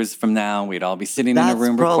that years from now we'd all be sitting in a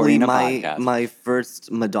room recording a podcast. That's probably my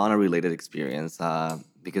first Madonna-related experience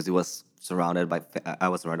because it was I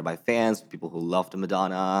was surrounded by fans, people who loved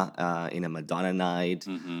Madonna in a Madonna night.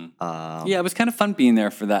 Yeah, it was kind of fun being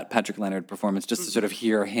there for that Patrick Leonard performance, just to sort of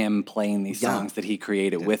hear him playing these songs that he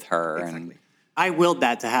created with her. Exactly. And I willed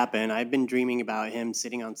that to happen. I've been dreaming about him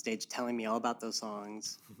sitting on stage telling me all about those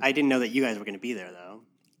songs. I didn't know that you guys were going to be there, though.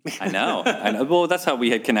 I know. Well, that's how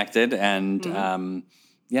we had connected, and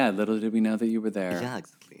little did we know that you were there. Yeah,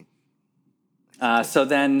 exactly. So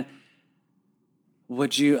then,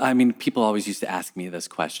 people always used to ask me this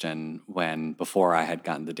question before I had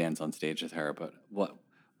gotten to dance on stage with her, but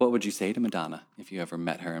what would you say to Madonna if you ever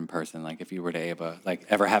met her in person? Like if you were to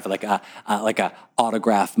ever have like a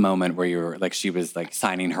autograph moment where you were like she was like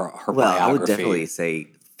signing her biography? I would definitely say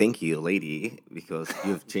thank you, lady, because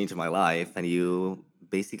you've changed my life and you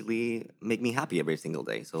basically make me happy every single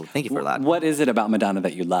day. So thank you for that. What is it about Madonna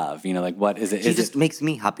that you love? You know, like what is it? She just makes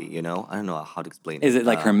me happy, you know? I don't know how to explain it. Is it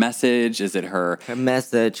like her message? Is it her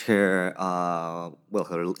message, her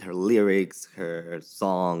lyrics, her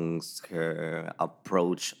songs, her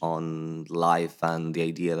approach on life, and the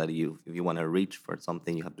idea that if you want to reach for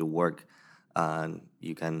something, you have to work and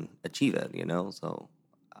you can achieve it, you know? So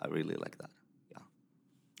I really like that. Yeah.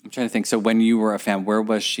 I'm trying to think. So when you were a fan, where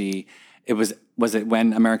was she? Was it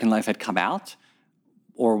when American Life had come out,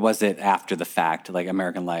 or was it after the fact? Like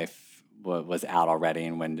American Life was out already,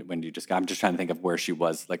 and when you just got? I'm just trying to think of where she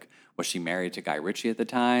was. Like, was she married to Guy Ritchie at the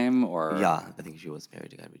time, or? Yeah, I think she was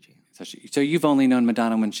married to Guy Ritchie. So you've only known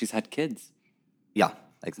Madonna when she's had kids. Yeah,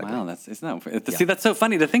 exactly. Wow, see, that's so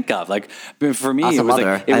funny to think of. Like for me, it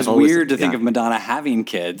was weird to think of Madonna having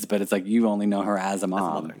kids, but it's like you only know her as a mom. As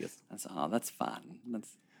a mother, yes. That's fun.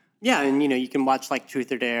 Yeah, and you can watch like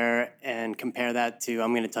Truth or Dare and compare that to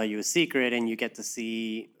I'm going to tell you a secret, and you get to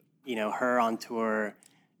see her on tour,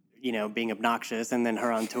 being obnoxious, and then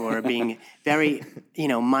her on tour being very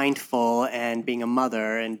mindful and being a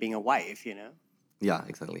mother and being a wife. Yeah,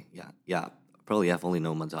 exactly. Yeah. Probably I've only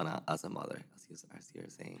known Madonna as a mother, as you're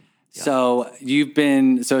saying. Yeah.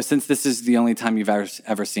 So since this is the only time you've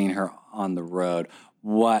ever seen her on the road,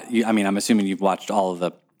 I'm assuming you've watched all of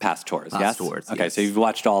the past tours, yes? Tours, okay, yes. So you've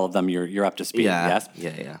watched all of them. You're up to speed, yes?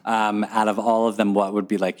 Yeah. Out of all of them, what would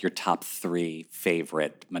be like your top 3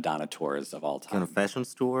 favorite Madonna tours of all time?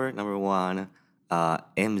 Confessions tour, number 1.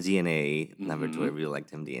 MDNA, number 2. I really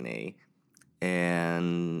liked MDNA.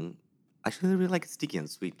 And actually, I really like Sticky and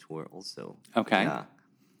Sweet tour also. Okay. Yeah.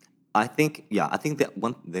 I think that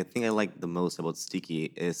the thing I like the most about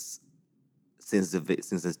Sticky is since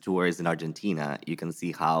this tour is in Argentina, you can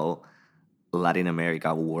see how Latin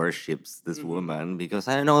America worships this woman, because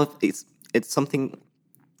I don't know if it's something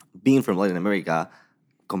being from Latin America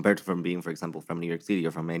compared to from being, for example, from New York City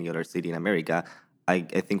or from any other city in America. I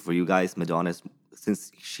think for you guys, Madonna,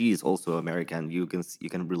 since she is also American, you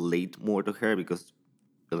can relate more to her because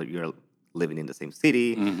you're living in the same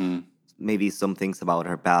city. Mm-hmm. Maybe some things about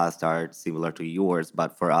her past are similar to yours,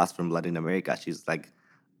 but for us from Latin America, she's like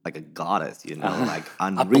a goddess, like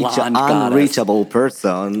unreachable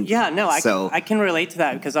person. Yeah, no, I can relate to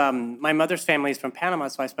that because my mother's family is from Panama,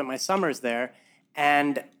 so I spent my summers there.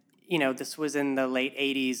 And, this was in the late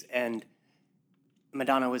 80s, and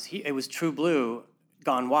Madonna it was True Blue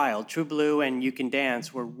gone wild. True Blue and You Can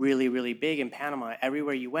Dance were really, really big in Panama.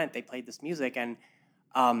 Everywhere you went, they played this music, and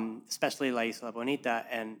especially La Isla Bonita,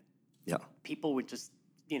 and people would just,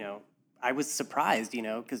 I was surprised,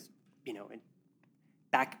 because,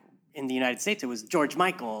 back in the United States, it was George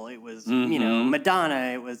Michael, it was,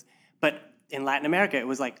 Madonna, but in Latin America, it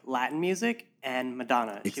was like Latin music and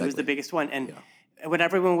Madonna. Exactly. She was the biggest one. And what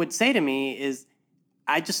everyone would say to me is,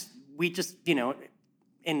 we just, you know,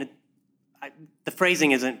 the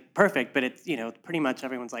phrasing isn't perfect, but it's, you know, pretty much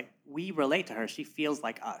everyone's like, we relate to her. She feels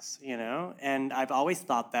like us, you know? And I've always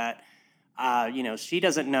thought that, you know, she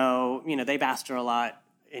doesn't know, you know, they've asked her a lot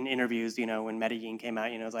in interviews, you know, when Medellin came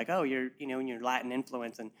out, you know, it's like, oh, you're Latin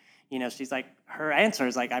influence. And, you know, she's like, her answer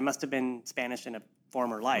is like, I must have been Spanish in a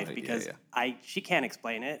former life because she can't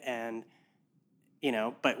explain it. And, you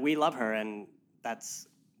know, but we love her, and that's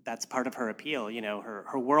part of her appeal, you know,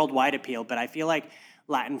 her worldwide appeal. But I feel like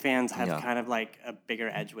Latin fans have kind of like a bigger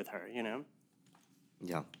edge with her, you know?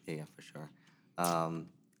 Yeah, for sure.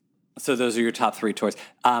 So those are your top 3 tours.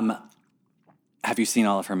 Have you seen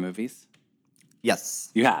all of her movies? Yes.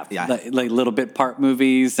 You have? Yeah. Like little bit part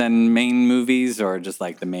movies and main movies, or just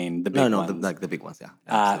like the big ones? No, the big ones, yeah.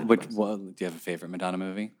 Do you have a favorite Madonna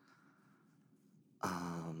movie?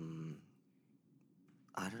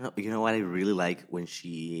 I don't know. You know what I really like when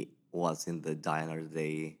she was in the Die Another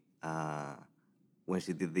Day, when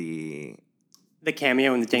she did the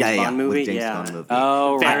cameo in the James Bond movie. Bond movie.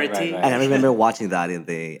 Oh, right. And I remember watching that at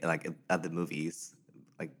the movies.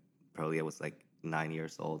 Like probably I was like 9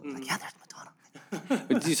 years old. Like, yeah, there's Madonna.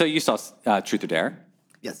 So you saw Truth or Dare?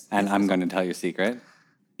 Yes. And I'm going to tell you a secret.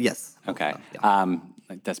 Yes. Okay.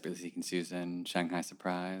 Like Desperately Seeking Susan, Shanghai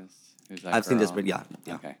Surprise. Who's that I've seen girl? Desperate. Yeah.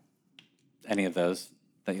 Okay. Any of those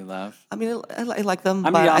that you love? I mean, I like them, I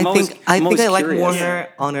mean, but yeah, I think I like more curious.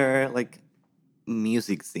 on her like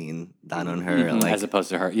music scene than on her like as opposed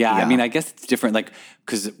to her. Yeah, I mean, I guess it's different. Like,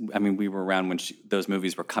 because I mean, we were around when those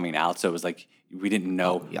movies were coming out, so it was like we didn't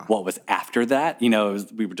know what was after that. You know,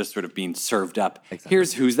 we were just sort of being served up. Exactly.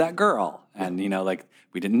 Here's Who's That Girl, and you know, like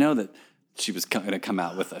we didn't know that she was going to come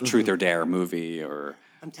out with a Truth or Dare movie. Or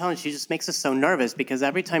I'm telling you, she just makes us so nervous because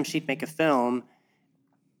every time she'd make a film,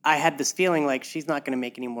 I had this feeling like she's not going to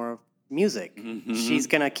make any more music. Mm-hmm. She's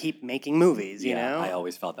going to keep making movies, you know? I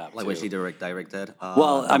always felt that like too. When she directed.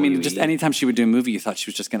 Well, I mean, just anytime she would do a movie, you thought she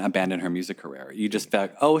was just going to abandon her music career. You just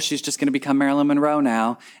felt, oh, she's just going to become Marilyn Monroe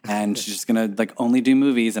now, and she's just going to like only do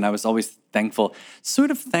movies. And I was always sort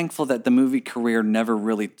of thankful that the movie career never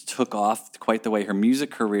really took off quite the way her music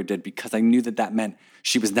career did, because I knew that meant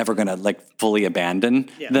she was never going to like fully abandon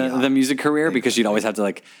the music career, because she'd always have to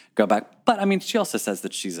like go back. But I mean, she also says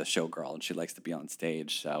that she's a showgirl and she likes to be on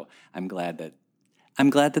stage. So I'm glad that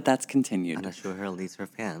that's continued. And I'm sure her needs her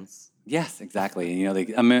fans. Yes, exactly. You know,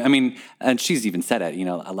 I mean, and she's even said it. You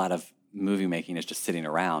know, a lot of movie making is just sitting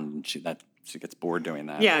around, and she gets bored doing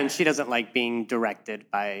that. Yeah, and she doesn't like being directed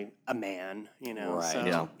by a man, you know. Right.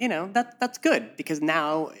 So, you know, that's good, because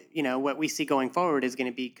now, you know, what we see going forward is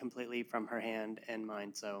going to be completely from her hand and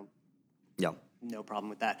mind. So, no problem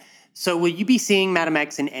with that. So, will you be seeing Madame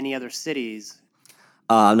X in any other cities?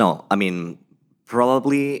 No, I mean,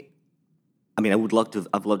 probably. I mean, I'd love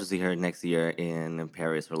to see her next year in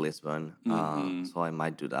Paris or Lisbon. So I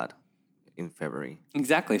might do that in February.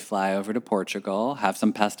 Exactly. Fly over to Portugal, have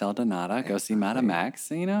some pastel de nata, go see Madame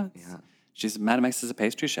X. You know, Madame X is a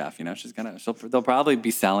pastry chef. You know, they'll probably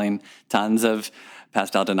be selling tons of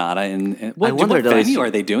pastel de nata. What venue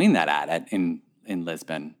are they doing that at in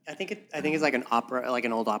Lisbon? I think it's like an opera, like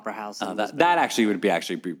an old opera house. That actually would be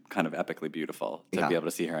kind of epically beautiful to be able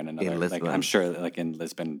to see her in another. Like, I'm sure, like in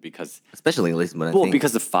Lisbon, because especially in Lisbon. I think.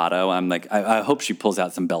 Because of Fado, I'm like, I hope she pulls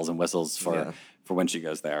out some bells and whistles for when she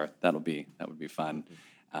goes there. That would be fun.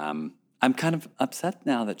 I'm kind of upset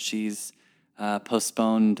now that she's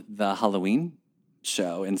postponed the Halloween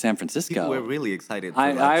show in San Francisco. We're really excited.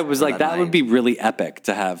 I was like, that would be really epic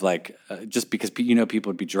to have, like, just because people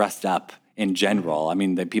would be dressed up in general. I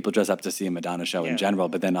mean, people dress up to see a Madonna show in general,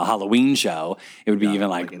 but then a Halloween show, it would be even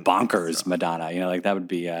like bonkers Madonna. You know, like that would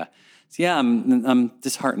be. So yeah, I'm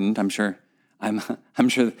disheartened. I'm sure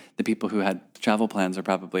the people who had travel plans are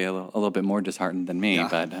probably a little bit more disheartened than me.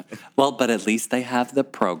 Yeah. But at least they have the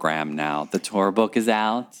program now. The tour book is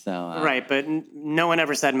out. So right, but no one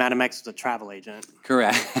ever said Madame X was a travel agent.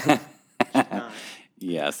 Correct.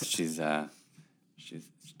 Yes, she's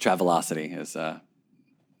Travelocity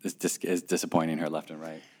is disappointing her left and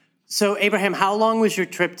right. So, Abraham, how long was your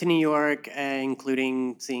trip to New York,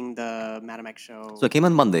 including seeing the Madame X show? So I came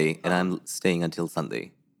on Monday, and I'm staying until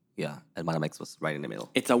Sunday. Yeah, and Madame X was right in the middle.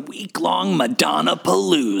 It's a week-long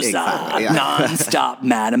Madonna-palooza, nonstop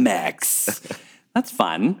Madame X. That's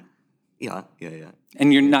fun. Yeah.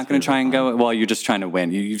 And you're not going to try and go, well, you're just trying to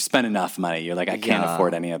win. You've spent enough money. You're like, I can't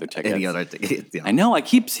afford any other tickets. Any other tickets, yeah. I know.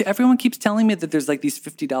 Everyone keeps telling me that there's like these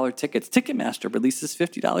 $50 tickets. Ticketmaster releases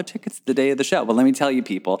 $50 tickets the day of the show. Well, let me tell you,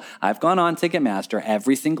 people, I've gone on Ticketmaster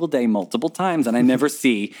every single day, multiple times, and I never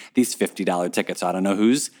see these $50 tickets. So I don't know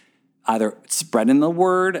who's either spreading the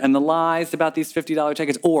word and the lies about these $50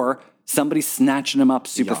 tickets, or somebody's snatching them up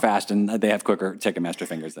super fast, and they have quicker Ticketmaster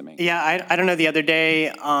fingers than me. Yeah, I don't know. The other day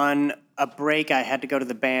on a break, I had to go to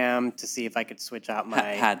the BAM to see if I could switch out my...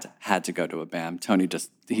 Had to go to a BAM. Tony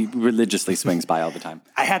he religiously swings by all the time.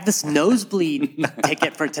 I have this nosebleed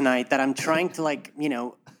ticket for tonight that I'm trying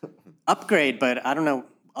to, upgrade, but I don't know.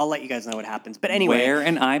 I'll let you guys know what happens. But anyway... Wear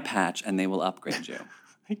an eye patch, and they will upgrade you.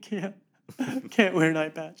 I can't wear an eye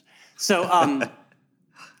patch. So,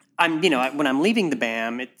 when I'm leaving the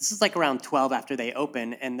BAM, this is like around 12 after they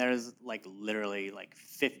open, and there's like literally like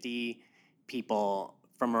 50 people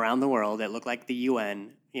from around the world that look like the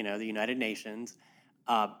UN, the United Nations,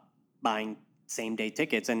 buying same-day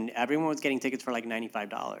tickets, and everyone was getting tickets for like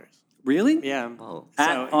 $95. Really? Yeah. Oh.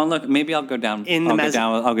 Look, maybe I'll go down.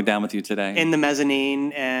 I'll go down with you today. In the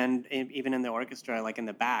mezzanine, and even in the orchestra, like in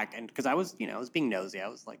the back, and because I was being nosy, I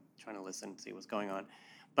was like trying to listen, see what's going on.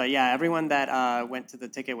 But yeah, everyone that went to the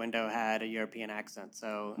ticket window had a European accent,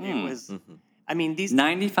 so it was. Mm-hmm. I mean, these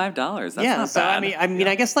 $95. That's not bad.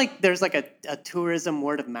 I guess like there's like a tourism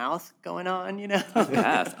word of mouth going on,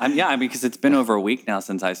 Yes, because it's been over a week now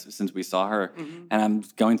since we saw her, and I'm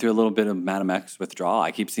going through a little bit of Madam X withdrawal.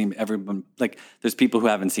 I keep seeing everyone there's people who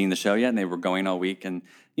haven't seen the show yet, and they were going all week, and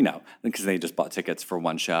because they just bought tickets for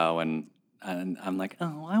one show, and I'm like,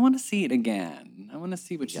 oh, I want to see it again. I want to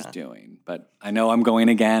see what she's doing. But I know I'm going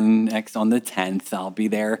again next on the 10th. I'll be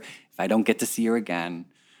there if I don't get to see her again.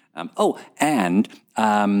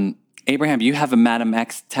 Abraham, you have a Madam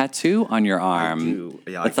X tattoo on your arm. I do.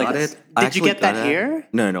 Yeah, I got it. Did you get that here?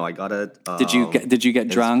 No, I got it. Did you get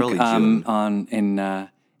drunk in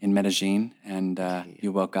Medellin and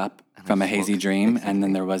you woke up from a hazy dream and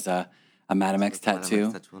then there was a Madam X tattoo?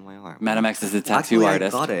 Madam X tattoo on my arm. Madam X is a tattoo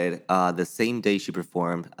artist. I got it the same day she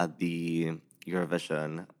performed at the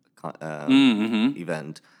Eurovision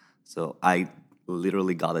event. So I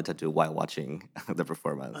literally got a tattoo while watching the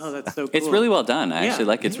performance. Oh, that's so cool. It's really well done. I actually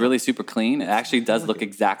like it. It's really super clean. It actually does look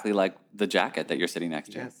exactly like the jacket that you're sitting next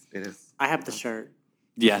to. Yes, it is. I have the shirt.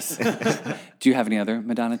 Yes. Do you have any other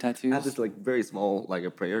Madonna tattoos? I have this very small, a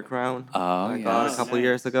prayer crown. Oh, yeah. I got a couple of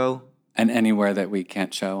years ago. And anywhere that we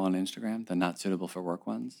can't show on Instagram, the not suitable for work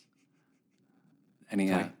ones? Any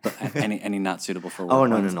not suitable for work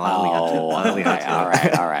ones? No. I only got two.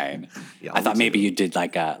 All right. Yeah, I thought maybe you did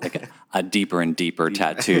a deeper and deeper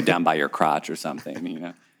tattoo down by your crotch or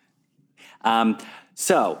something,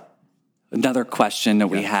 So, another question that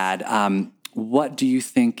we had. What do you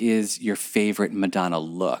think is your favorite Madonna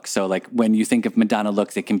look? So, when you think of Madonna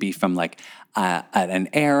looks, it can be from an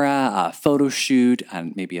era, a photo shoot,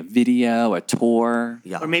 and maybe a video, a tour.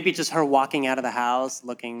 Yeah. Or maybe just her walking out of the house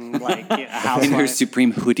looking like a housewife. In her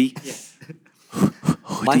Supreme hoodie. Yeah.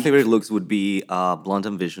 My favorite looks would be Blonde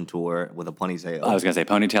Ambition tour with a ponytail. I was going to say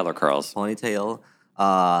ponytail or curls. Ponytail.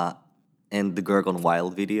 And the Girl Gone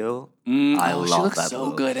Wild video. I love that. She looks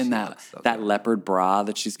so good in that leopard bra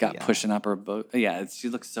that she's got pushing up her boat. Yeah, she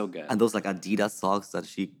looks so good. And those Adidas socks that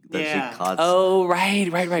she cuts. Oh, right.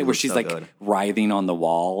 Where she's so writhing on the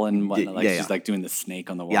wall and whatnot. She's doing the snake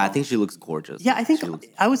on the wall. Yeah, I think she looks gorgeous. Yeah,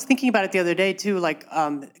 I was thinking about it the other day too.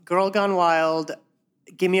 Girl Gone Wild,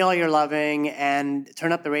 Give Me All Your Loving, and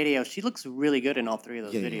Turn Up the Radio. She looks really good in all three of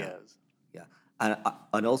those videos.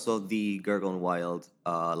 And also the Girl Gone Wild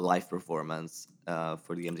live performance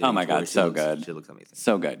for the MTV. Oh my God, so good. She looks amazing.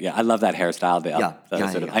 So good. Yeah, I love that hairstyle.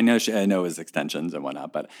 I know it was extensions and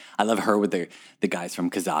whatnot, but I love her with the guys from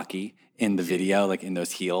Kazaki in the video, in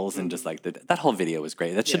those heels, and just that whole video was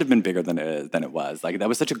great. That should have been bigger than it was. That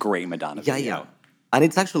was such a great Madonna video. Yeah. And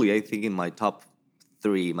it's actually, I think, in my top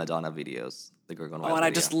 3 Madonna videos. The Girl Gone Wild. And I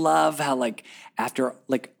just love how after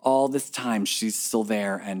all this time, she's still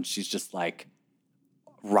there and she's just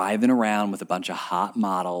writhing around with a bunch of hot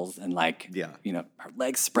models and her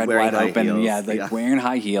legs spread wide open and wearing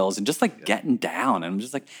high heels and just getting down, and I'm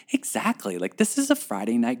just exactly this is a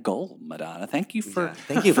Friday night goal, Madonna. Thank you for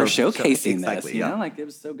showcasing this. It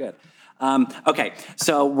was so good. Okay,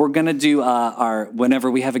 so we're gonna do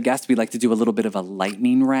whenever we have a guest, we like to do a little bit of a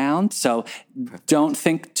lightning round. So don't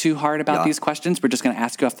think too hard about these questions. We're just gonna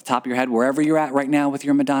ask you off the top of your head, wherever you're at right now with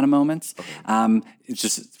your Madonna moments. Okay. It's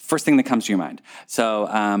just first thing that comes to your mind. So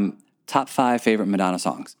top 5 favorite Madonna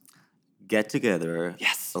songs. Get Together.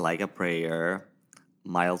 Yes. Like a Prayer.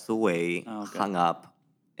 Miles Away. Hung Up.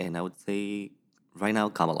 And I would say right now,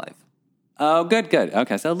 Come Alive. Oh, good.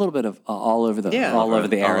 Okay, so a little bit of all over the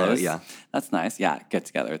areas. Yeah, that's nice. Yeah, Get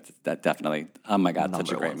Together. That definitely. Oh my God,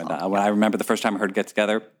 such a great Madonna. When I remember the first time I heard Get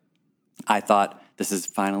Together, I thought this is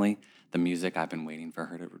finally the music I've been waiting for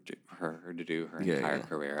her to do her entire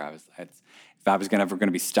career. If I was ever going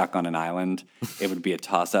to be stuck on an island, it would be a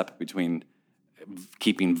toss up between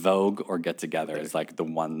keeping Vogue or Get Together is like the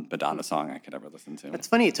one Madonna song I could ever listen to. It's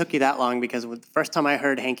funny it took you that long because the first time I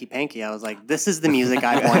heard Hanky Panky, I was like, this is the music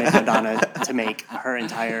I wanted Madonna to make her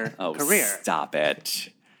entire career. Stop it.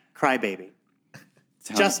 Crybaby.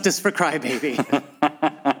 Justice for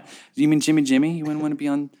Crybaby. You mean Jimmy Jimmy? You wouldn't want to be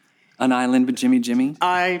on an island with Jimmy Jimmy?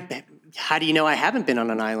 How do you know I haven't been on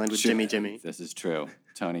an island with Jimmy Jimmy? This is true.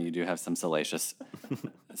 Tony, you do have some salacious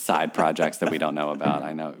side projects that we don't know about.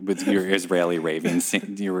 I know with your Israeli raving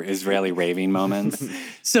moments.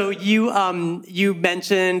 So you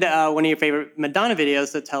mentioned one of your favorite Madonna videos.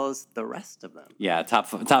 So tell us the rest of them. Yeah, top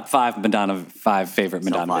five favorite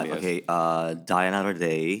Madonna videos. Okay, Die Another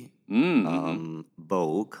Day,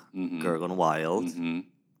 Vogue, Girl Gone Wild.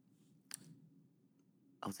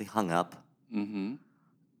 I would say Hung Up, and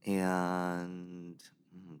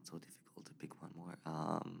so difficult to pick one more.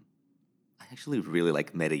 I actually really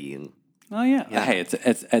like Medellin. Oh yeah. Hey,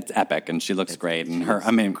 it's epic, and she looks great. And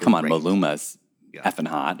come on, Maluma's effing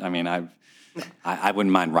hot. I mean, I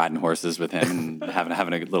wouldn't mind riding horses with him and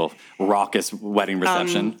having a little raucous wedding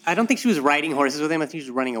reception. I don't think she was riding horses with him. I think she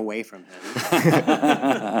was running away from him.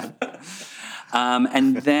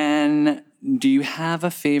 And then, do you have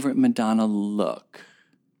a favorite Madonna look?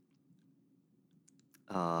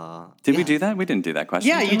 Did we do that? We didn't do that question.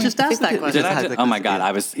 Yeah, you just asked that question. Oh my God,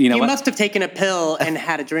 I was. You know you what? must have taken a pill and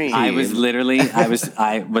had a dream. I was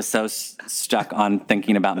so stuck on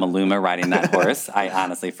thinking about Maluma riding that horse. I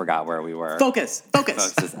honestly forgot where we were. Focus.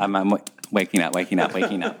 I'm waking up. Okay,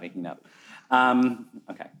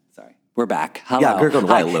 sorry. We're back. Hello. Yeah, Girl Gone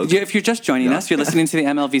Wild, Luke. If you're just joining us, you're listening to the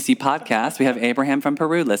MLVC podcast. We have Abraham from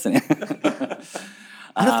Peru listening.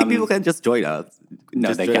 I don't think people can just join us.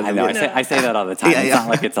 No, they can. I say that all the time. It's not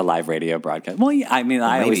like it's a live radio broadcast. Well, yeah, I mean,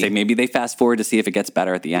 I always say maybe they fast forward to see if it gets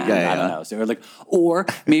better at the end. I don't know. So or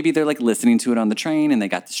maybe they're listening to it on the train and they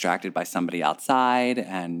got distracted by somebody outside,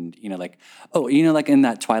 and like in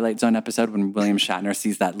that Twilight Zone episode when William Shatner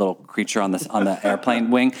sees that little creature on the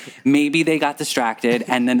airplane wing. Maybe they got distracted,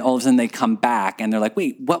 and then all of a sudden they come back and they're like,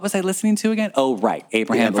 "Wait, what was I listeing to again?" Oh, right,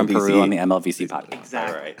 Abraham from Peru on the MLVC podcast.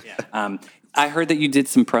 Exactly. Right. Yeah. I heard that you did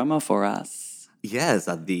some promo for us. Yes,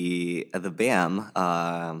 at the BAM.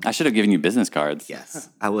 I should have given you business cards. Yes,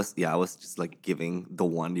 I was just giving the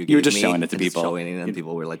one you gave me. You were just showing it to people. Showing it, and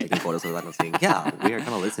people were taking photos of that and saying, "Yeah, we are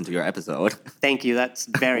going to listen to your episode." Thank you. That's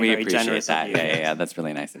very very generous. That. Of you. Yeah. That's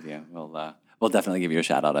really nice of you. We'll definitely give you a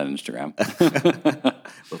shout out on Instagram.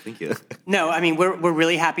 Well, thank you. No, I mean we're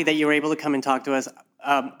really happy that you were able to come and talk to us.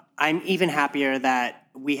 I'm even happier that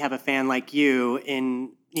we have a fan like you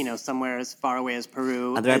in somewhere as far away as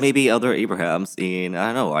Peru. And there may be other Abrahams in, I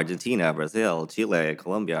don't know, Argentina, Brazil, Chile,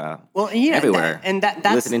 Colombia, everywhere.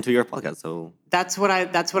 That's listening to your podcast. So that's what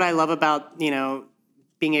I love about,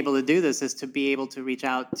 being able to do this, is to be able to reach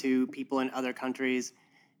out to people in other countries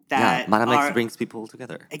that Madame X brings people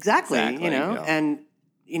together. Exactly. And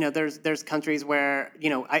there's countries where,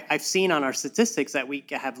 I've seen on our statistics that we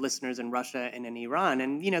have listeners in Russia and in Iran,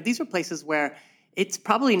 and these are places where it's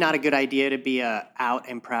probably not a good idea to be a out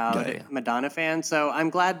and proud Madonna fan. So I'm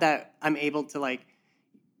glad that I'm able to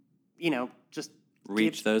just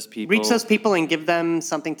reach those people and give them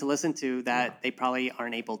something to listen to that they probably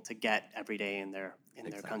aren't able to get every day in their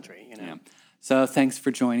country. Yeah. So thanks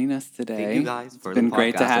for joining us today. Thank you guys for It's been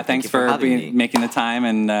great to have. Thanks for making the time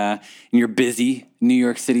and in your busy New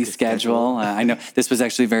York City schedule. I know this was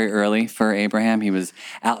actually very early for Abraham. He was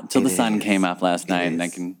out till the sun came up last night.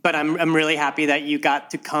 But I'm really happy that you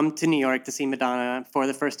got to come to New York to see Madonna for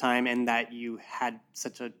the first time, and that you had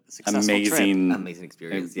such a successful amazing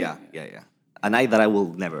experience. Yeah. A night that I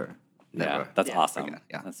will never. Yeah, that's awesome.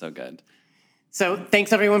 Yeah, that's so good. So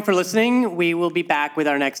thanks, everyone, for listening. We will be back with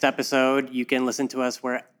our next episode. You can listen to us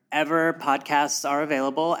wherever podcasts are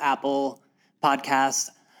available: Apple Podcasts,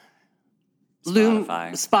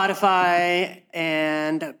 Spotify,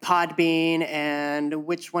 and Podbean. And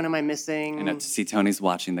which one am I missing? I know. To see Tony's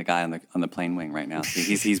watching the guy on the plane wing right now.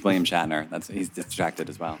 He's William Shatner. He's distracted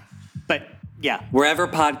as well. But yeah, wherever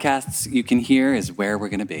podcasts you can hear is where we're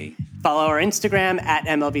going to be. Follow our Instagram at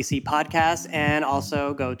MLVC Podcast, and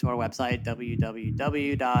also go to our website,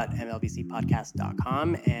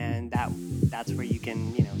 www.mlvcpodcast.com, and that's where you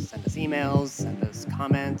can, send us emails, send us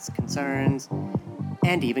comments, concerns,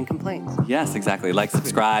 and even complaints. Yes, exactly.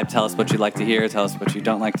 Subscribe, tell us what you like to hear, tell us what you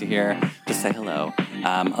don't like to hear. Just say hello.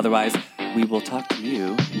 Otherwise, we will talk to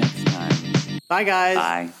you next time. Bye, guys.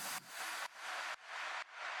 Bye.